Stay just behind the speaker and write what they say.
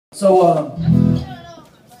So,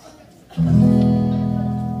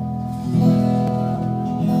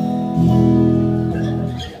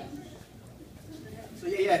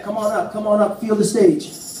 yeah, come on up, feel the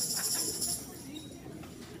stage.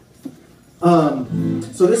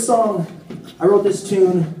 So this song, I wrote this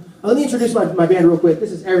tune. Let me introduce my band real quick.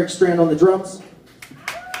 This is Eric Strand on the drums.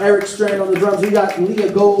 Eric Strand on the drums. We got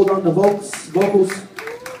Leah Gold on the vocals.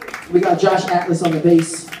 We got Josh Atlas on the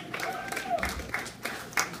bass.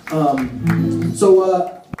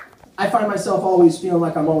 I find myself always feeling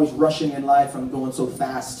like I'm always rushing in life. I'm going so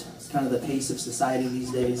fast. It's kind of the pace of society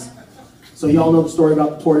these days. So y'all know the story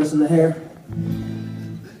about the tortoise and the hare?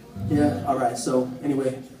 Yeah? Alright, so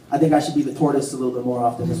anyway, I think I should be the tortoise a little bit more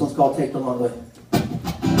often. This one's called Take the Long Way.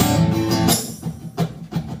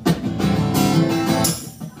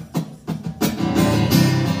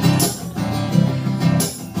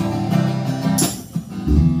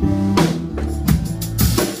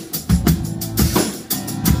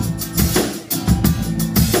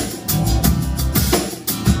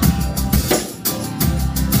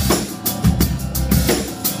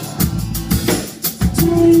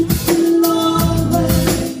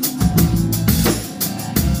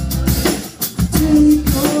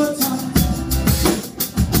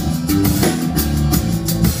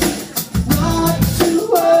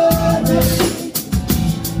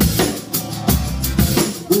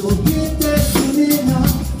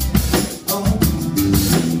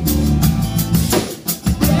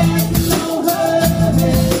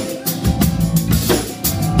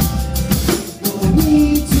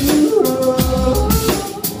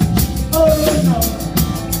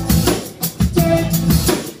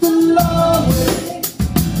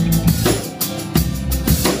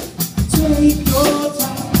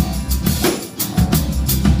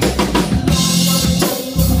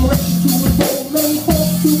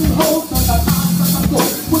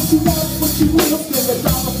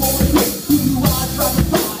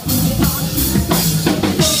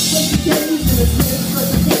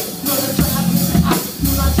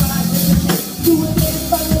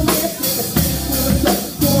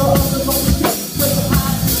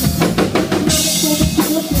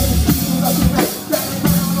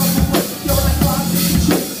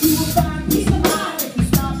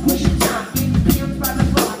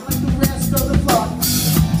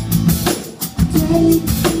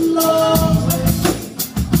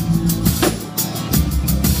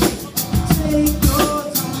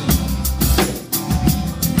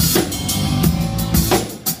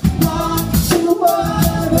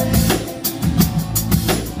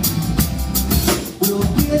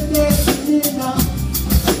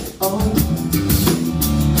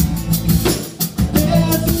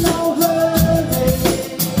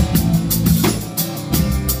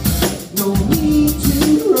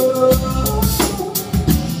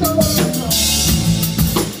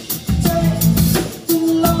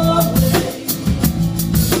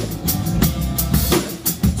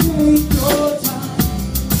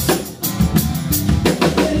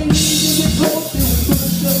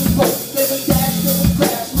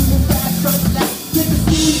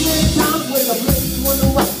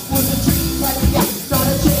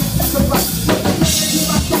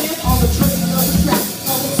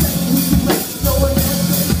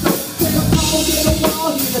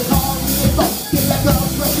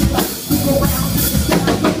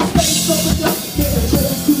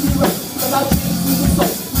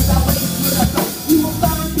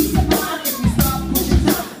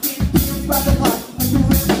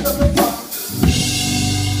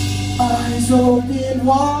 Open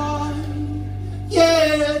wide,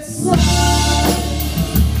 yeah, it's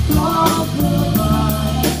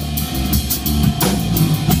compromise.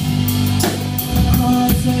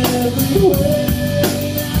 Cause everywhere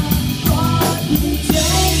I keep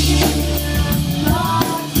changing,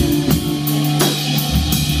 not just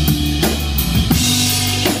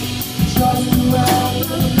around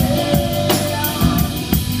the bend,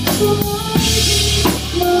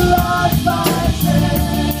 my life I take.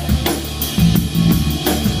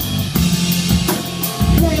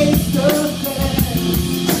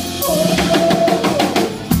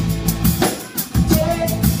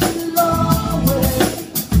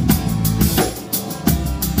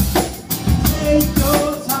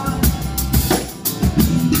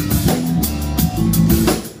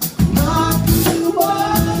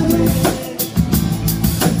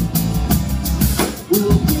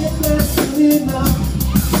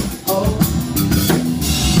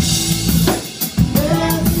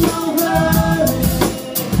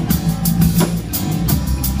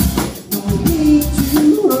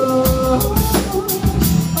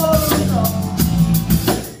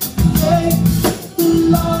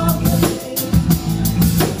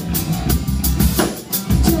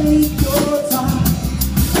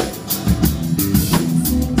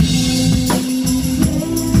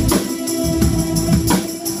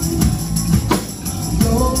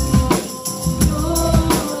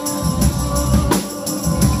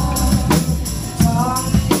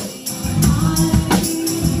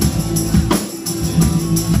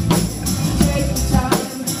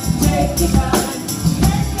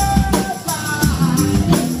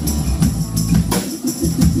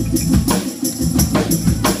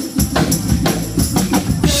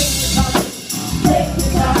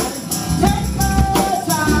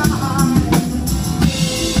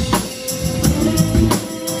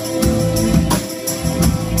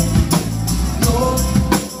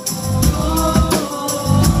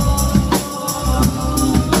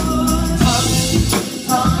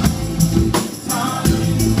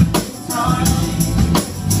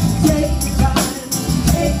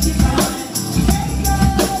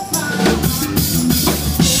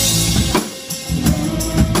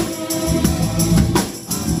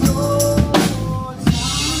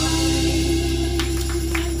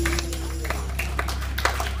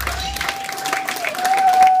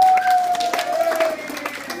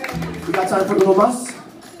 time for a little más.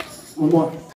 One more.